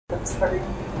I'm sorry.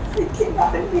 It came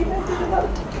out in me and I didn't know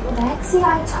what to do. Lexi,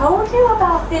 I told you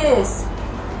about this.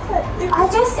 I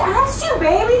just asked you,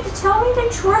 baby, to tell me the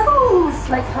truth.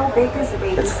 Like, how big is the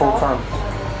baby? It's full term.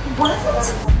 What?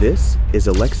 This is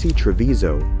Alexi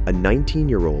Trevizo, a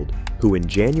 19-year-old who in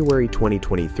January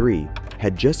 2023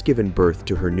 had just given birth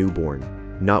to her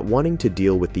newborn. Not wanting to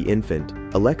deal with the infant,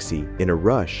 Alexi, in a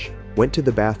rush, went to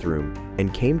the bathroom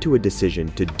and came to a decision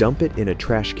to dump it in a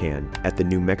trash can at the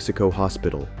New Mexico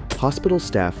hospital. Hospital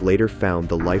staff later found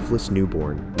the lifeless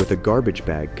newborn with a garbage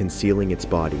bag concealing its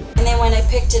body. And then when I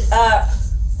picked it up,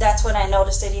 that's when I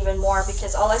noticed it even more,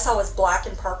 because all I saw was black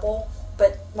and purple.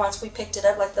 But once we picked it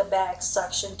up, like, the bag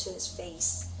suctioned to his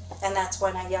face. And that's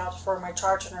when I yelled for my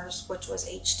charge nurse, which was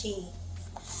HT.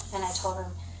 And I told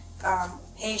him,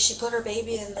 hey, she put her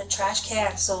baby in the trash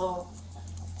can. So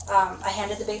I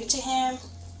handed the baby to him.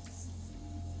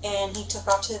 And he took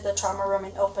off to the trauma room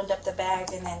and opened up the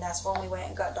bag. And then that's when we went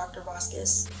and got Dr.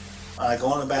 Vasquez. I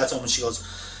go in the bathroom and she goes,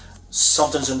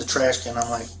 something's in the trash can. I'm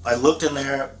like, I looked in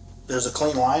there, there's a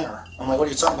clean liner. I'm like, what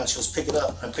are you talking about? She goes, pick it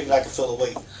up. I picked it, I could feel the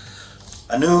weight.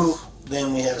 I knew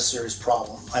then we had a serious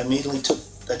problem. I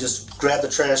just grabbed the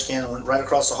trash can and went right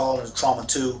across the hall into trauma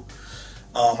 2.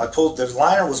 The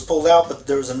liner was pulled out, but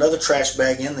there was another trash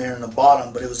bag in there in the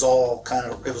bottom, but it was all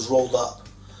it was rolled up.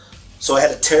 So I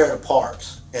had to tear it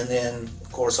apart. And then,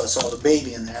 of course, I saw the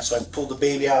baby in there. So I pulled the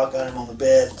baby out, got him on the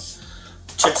bed,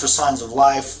 checked for signs of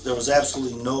life. There was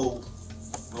absolutely no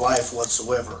life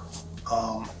whatsoever.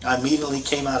 I immediately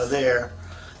came out of there.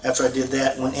 After I did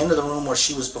that, went into the room where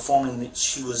she was performing the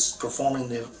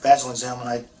vaginal exam, and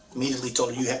I immediately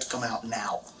told her, you have to come out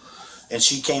now. And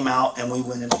she came out, and we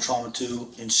went into trauma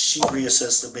 2, and she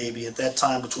reassessed the baby. At that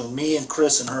time, between me and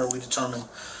Chris and her, we determined,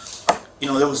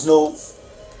 there was no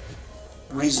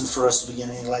reason for us to begin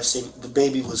any life saving. The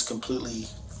baby was completely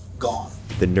gone.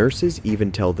 The nurses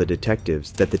even tell the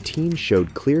detectives that the teen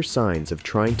showed clear signs of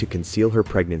trying to conceal her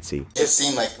pregnancy. It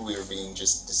seemed like we were being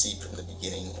just deceived from the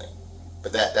beginning,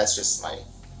 but that's just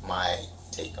my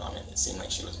take on it. It seemed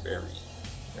like she was very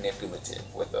manipulative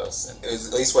with us, and it was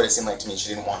at least what it seemed like to me. She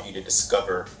didn't want you to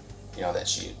discover, that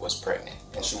she was pregnant,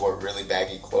 and she wore really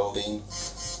baggy clothing.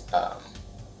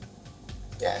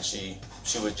 And she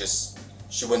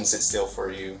wouldn't sit still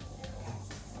for you.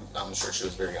 I'm sure she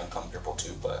was very uncomfortable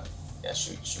too, but yeah,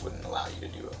 she wouldn't allow you to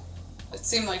do it. It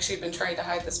seemed like she'd been trying to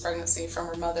hide this pregnancy from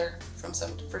her mother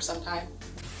for some time.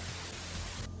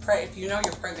 Right, if you know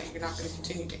you're pregnant, you're not going to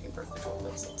continue taking birth control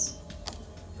pills.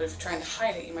 But if you're trying to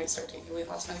hide it, you might start taking weight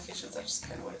loss medications. That's just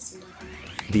kind of what it seemed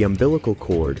like. The umbilical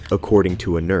cord, according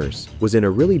to a nurse, was in a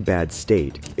really bad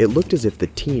state. It looked as if the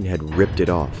teen had ripped it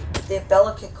off. The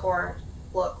umbilical cord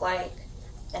looked like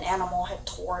an animal had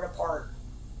tore it apart.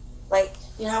 Like,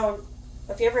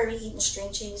 have you ever eaten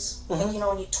string cheese? Mm-hmm. And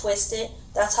when you twist it,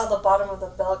 that's how the bottom of the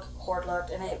umbilical cord looked.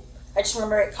 And I just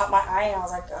remember it caught my eye, and I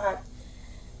was like, God.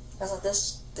 I was like,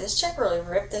 this chick really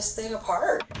ripped this thing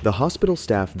apart. The hospital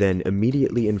staff then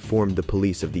immediately informed the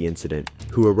police of the incident,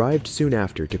 who arrived soon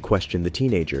after to question the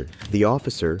teenager. The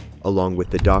officer, along with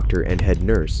the doctor and head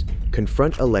nurse,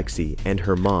 confront Alexi and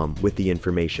her mom with the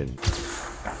information.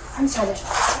 I'm sorry, sir.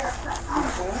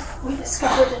 We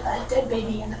discovered a dead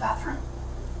baby in the bathroom.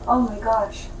 Oh my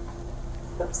gosh.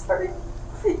 I'm sorry.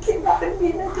 It came out in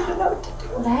me and I didn't know what to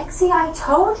do. Lexi, I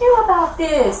told you about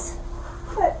this.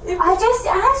 I just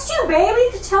asked you,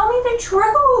 baby, to tell me the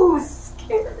truth.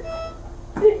 Scared.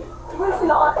 It was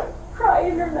not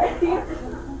crying or nothing.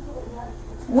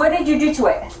 What did you do to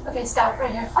it? Okay, stop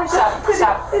right here.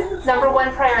 Stop. Number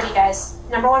one priority, guys.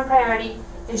 Number one priority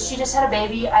is she just had a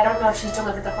baby. I don't know if she's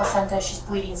delivered the placenta. She's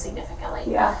bleeding significantly.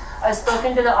 Yeah. I've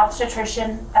spoken to the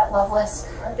obstetrician at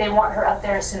Loveless. They want her up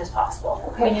there as soon as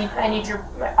possible. Okay.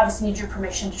 I obviously need your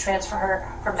permission to transfer her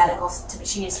for medicals.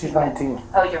 She's 19.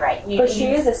 Oh, you're right. But she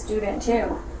is a student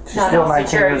too. She's still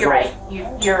 19 years old. You're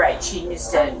right. You're right. She needs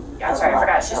to. I'm sorry, I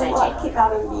forgot she's 19. Keep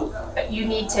out of me. You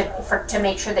need to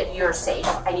make sure that you're safe.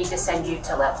 I need to send you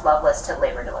to Loveless to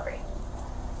labor delivery.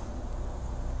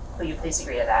 Will you please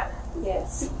agree to that?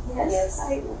 Yes.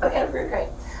 Okay, great.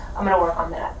 I'm going to work on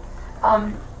that.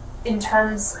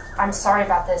 I'm sorry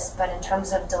about this, but in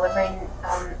terms of delivering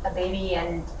a baby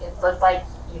and it looked like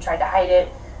you tried to hide it,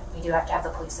 we do have to have the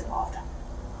police involved.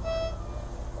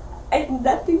 And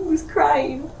nothing was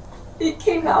crying. It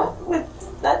came out with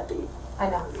nothing. I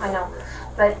know.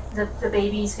 But the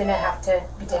baby's going to have to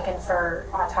be taken for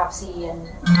autopsy and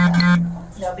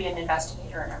there'll be an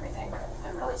investigator and everything.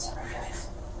 I'm really sorry, guys.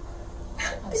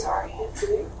 I'm sorry.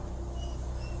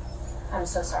 I'm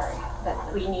so sorry,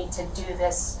 but we need to do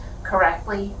this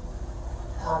correctly,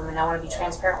 and I want to be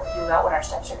transparent with you about what our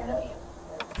steps are going to be.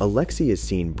 Alexi is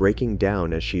seen breaking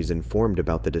down as she's informed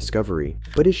about the discovery,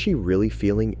 but is she really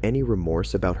feeling any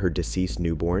remorse about her deceased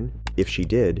newborn? If she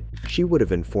did, she would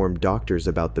have informed doctors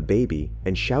about the baby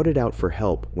and shouted out for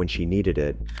help when she needed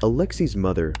it. Alexi's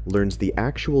mother learns the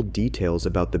actual details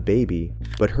about the baby,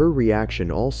 but her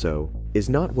reaction also is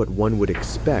not what one would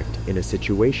expect in a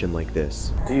situation like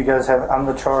this. Do you guys have, I'm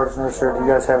the charge nurse here, do you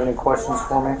guys have any questions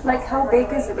for me? Like, how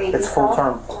big is the baby? It's full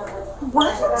term.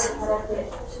 What?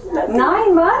 Nothing,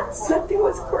 9 months? Nothing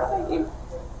was crying.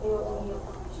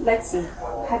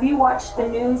 Lexi, have you watched the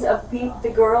news of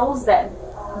the girls that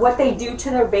what they do to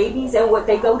their babies and what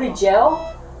they go to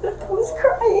jail? Nothing was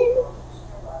crying.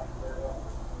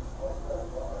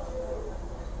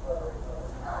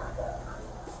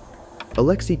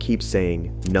 Alexi keeps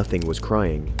saying nothing was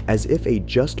crying, as if a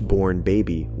just-born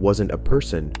baby wasn't a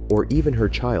person or even her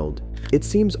child. It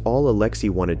seems all Alexi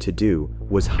wanted to do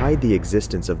was hide the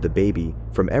existence of the baby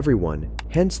from everyone,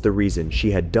 hence the reason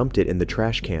she had dumped it in the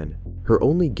trash can. Her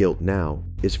only guilt now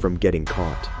is from getting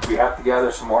caught. We have to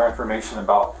gather some more information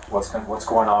about what's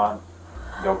going on.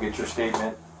 They'll get your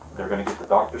statement. They're going to get the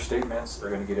doctor's statements. They're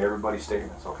going to get everybody's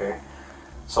statements, okay?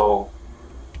 So,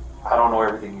 I don't know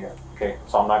everything yet, okay?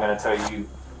 So I'm not going to tell you,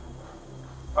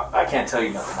 I can't tell you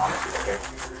nothing, honestly, okay?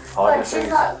 All I can say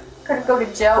is, Could go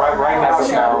to jail. right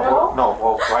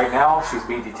now, right now she's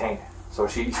being detained. So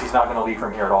she's not going to leave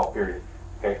from here at all, period,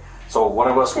 okay? So one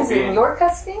of us will be in your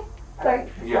custody?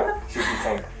 Yeah, she's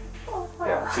detained.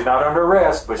 Yeah, she's not under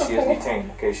arrest, but she is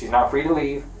detained, okay? She's not free to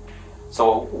leave.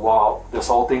 So while this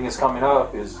whole thing is coming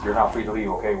up, you're not free to leave,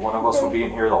 okay? One of us will be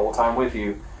in here the whole time with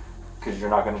you, because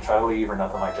you're not going to try to leave or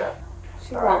nothing like that.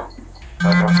 She all right?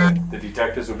 Like I said, the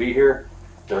detectives will be here.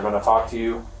 They're going to talk to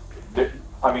you.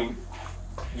 I mean,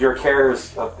 your care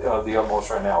is of the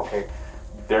utmost right now, okay?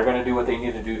 They're going to do what they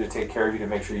need to do to take care of you, to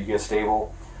make sure you get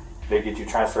stable. They get you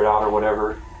transferred out or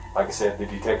whatever. Like I said, the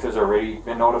detectives are already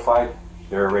been notified.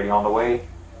 They're already on the way,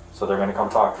 so they're going to come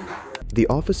talk to you. The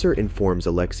officer informs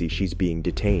Alexi she's being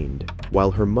detained.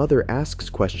 While her mother asks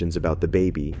questions about the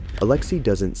baby, Alexi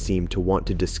doesn't seem to want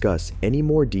to discuss any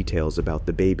more details about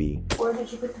the baby. Where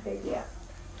did you put the baby at?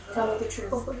 Tell me the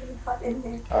truth. In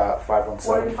there.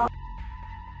 517.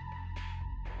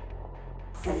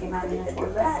 That came out in the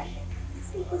toilet bag?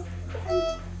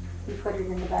 You put it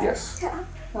in the bag? Yes. Yeah.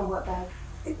 In what bag?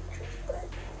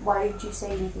 Why did you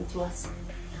say anything to us?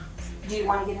 Do you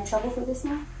want to get in trouble for this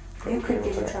now? You could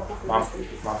get in trouble for Mom,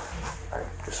 this. Mom, alright,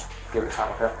 just give it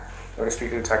time, okay? I'm going to speak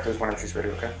to the detectives whenever she's ready,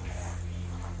 okay?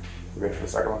 You ready for the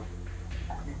second one?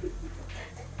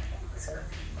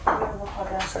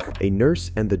 A nurse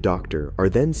and the doctor are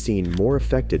then seen more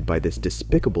affected by this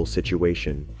despicable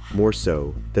situation, more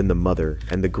so than the mother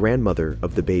and the grandmother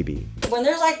of the baby. When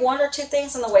there's like 1 or 2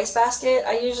 things in the wastebasket,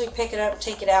 I usually pick it up and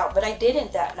take it out, but I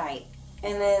didn't that night.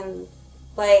 And then,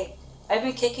 like, I've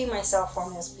been kicking myself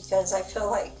on this because I feel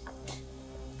like,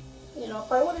 you know,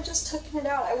 if I would have just taken it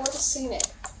out, I would have seen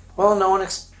it. Well, no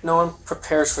one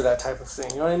prepares for that type of thing.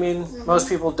 You know what I mean? Mm-hmm. Most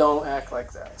people don't act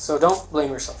like that. So don't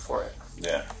blame yourself for it.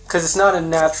 Yeah. Because it's not a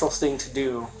natural thing to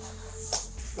do.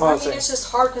 Well, I mean, it's just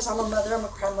hard because I'm a mother, I'm a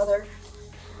grandmother.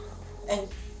 And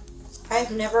I've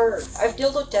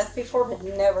dealt with death before, but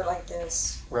never like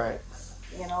this. Right.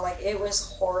 You know, like, it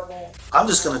was horrible. I'm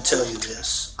just going to tell you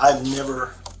this. I've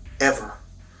never, ever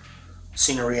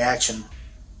seen a reaction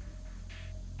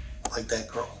like that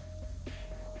girl.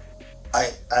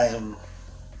 I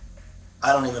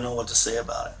don't even know what to say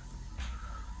about it.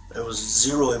 There was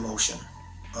zero emotion.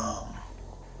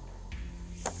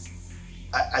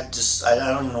 I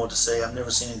don't even know what to say. I've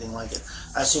never seen anything like it.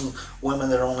 I've seen women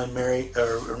that are only married,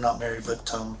 or not married, but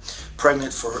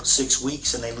pregnant for 6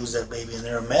 weeks and they lose that baby and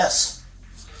they're a mess.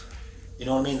 You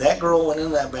know what I mean? That girl went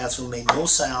in that bathroom, made no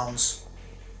sounds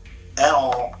at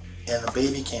all, and the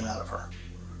baby came out of her.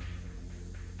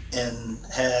 And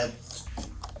had,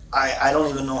 I don't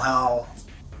even know how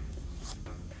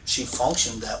she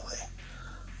functioned that way,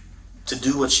 to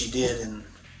do what she did and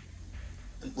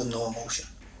with no emotion.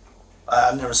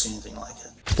 I've never seen anything like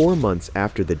it. 4 months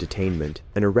after the detainment,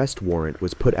 an arrest warrant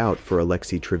was put out for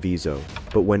Alexi Trevizo.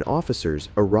 But when officers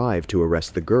arrive to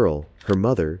arrest the girl, her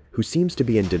mother, who seems to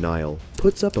be in denial,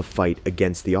 puts up a fight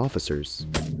against the officers.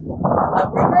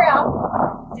 I'll bring her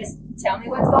out. Just tell me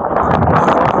what's going on.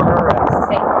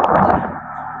 Okay.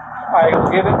 I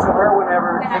will give it to her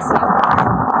whenever Can I see her?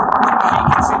 she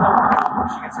can see the warrant when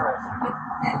she gets arrested.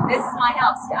 This is my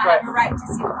house. I have a right to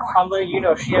see the warrant. I'm letting you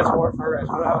know she has a warrant for her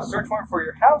arrest. We don't have a search warrant for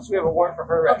your house. We have a warrant for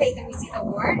her arrest. Okay, can we see the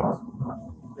warrant?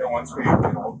 Yeah, once we She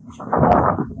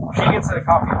gets a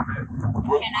copy of it.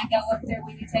 Can I go up there?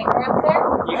 Will you take her up there?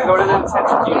 You can go to the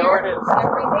detention. Do you know where it is?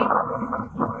 Everything?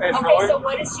 Okay, so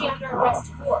what is she under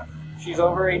arrest for? She's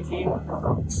over 18.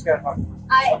 She's got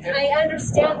I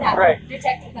understand that, Right.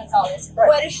 Detective Gonzalez. Right.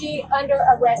 What is she under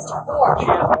arrest for? She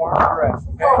has a warrant of arrest.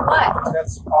 Okay? For what?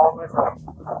 That's all I'm going to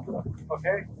tell you.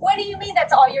 Okay? What do you mean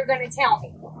that's all you're going to tell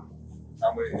me?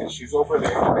 She's over the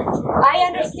age of 18. I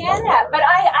understand that, but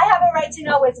I have a right to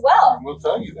know as well. We'll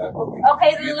tell you that.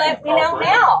 Okay, then let me know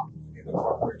now.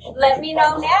 Let me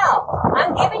know now.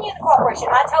 I'm giving you the corporation.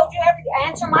 I told you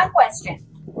answer my question.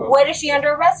 What is she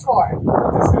under arrest for?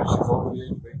 She's over the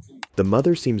age of 18. The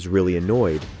mother seems really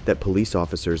annoyed that police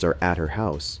officers are at her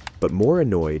house, but more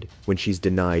annoyed when she's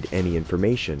denied any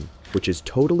information, which is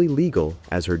totally legal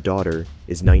as her daughter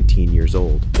is 19 years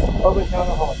old. Open count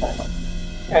of homicide.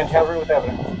 And tampering with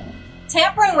evidence.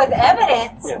 Tampering with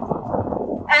evidence? Yes.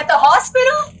 At the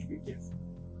hospital? Yes.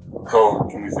 So,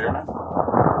 can we see her now?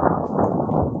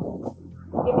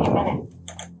 Give me a minute.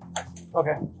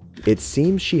 Okay. It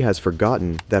seems she has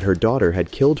forgotten that her daughter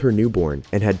had killed her newborn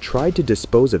and had tried to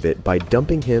dispose of it by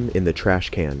dumping him in the trash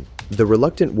can. The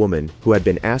reluctant woman, who had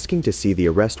been asking to see the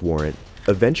arrest warrant,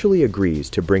 eventually agrees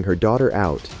to bring her daughter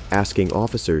out, asking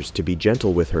officers to be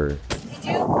gentle with her. Did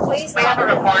you please We have a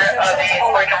report of a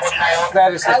 4-year-old child.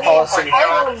 That is his policy.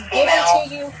 I will give it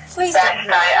to you. Please don't.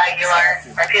 That Aguilar,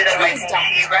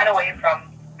 she ran away from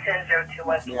 1002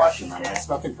 West Washington. It's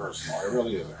nothing personal. It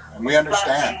really isn't. And we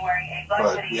understand.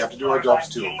 But we have to do our jobs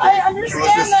too. Okay? I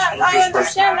understand that. I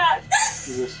understand that.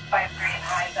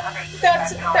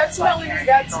 That's Melanie.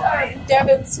 That's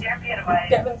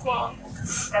Devin's mom.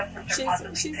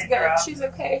 She's good. She's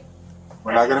okay.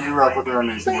 We're not going to be rough with her or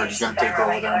anything. We're just going to take her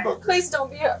over there and book her. Please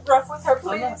don't be rough with her,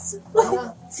 please.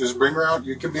 Just bring her out.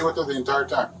 You can be with her the entire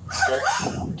time. Okay?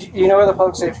 Do you know where the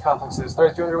public safety complex is?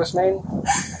 3300 West Main?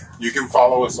 You can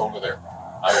follow us over there.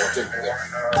 I will take you there.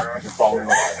 You can follow me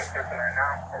over there.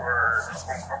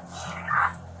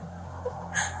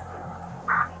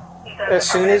 As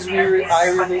soon as I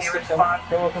release the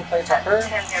criminal complaint to her,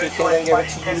 she can then give it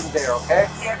to you there, okay?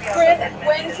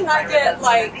 When can I get,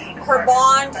 like, her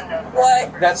bond?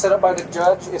 What? That's set up by the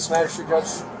judge. It's Magistrate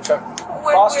Judge Chuck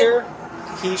Foster.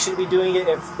 He should be doing it.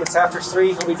 If it's after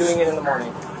 3, he'll be doing it in the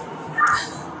morning.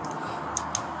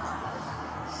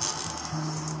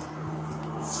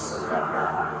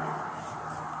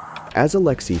 As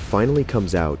Alexi finally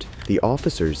comes out, the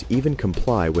officers even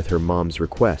comply with her mom's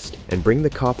request and bring the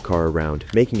cop car around,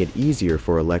 making it easier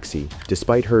for Alexi,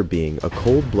 despite her being a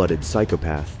cold-blooded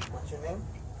psychopath. What's your name?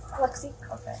 Lexi.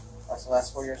 Okay. What's the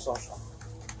last 4 years social?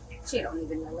 She don't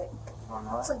even know it. Oh,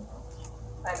 no. I don't know.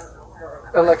 I don't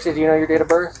remember. Alexi, do you know your date of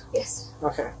birth? Yes.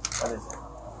 Okay. What is it?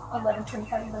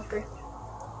 11/25 birthday.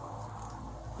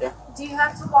 Yeah. Do you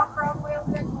have to walk her all the way up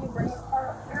there? Can you bring your car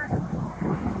up there?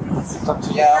 It's up to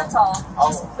you. Yeah, That's all.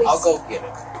 I'll go get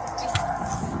it.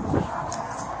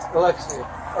 Alexi,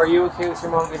 are you okay with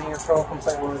your mom getting your criminal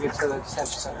complaint when we get to the detention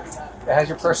center? It has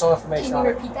your personal information on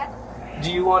it. Can you repeat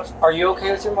that? Are you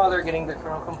okay with your mother getting the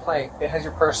criminal complaint? It has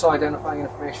your personal identifying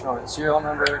information on it. Serial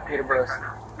number, date of birth.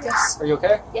 Yes. Are you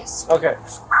okay? Yes. Okay.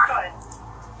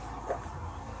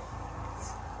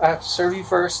 I have to serve you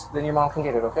first, then your mom can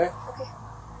get it, okay? Okay.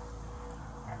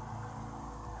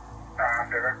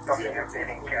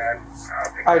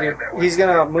 I do. He's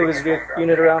gonna move his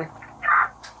unit around.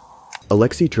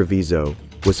 Alexi Trevizo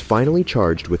was finally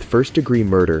charged with first-degree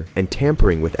murder and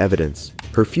tampering with evidence.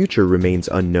 Her future remains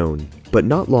unknown, but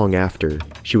not long after,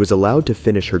 she was allowed to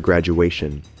finish her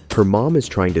graduation. Her mom is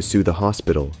trying to sue the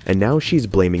hospital, and now she's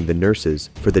blaming the nurses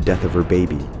for the death of her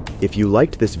baby. If you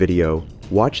liked this video,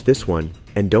 watch this one,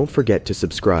 and don't forget to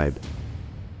subscribe.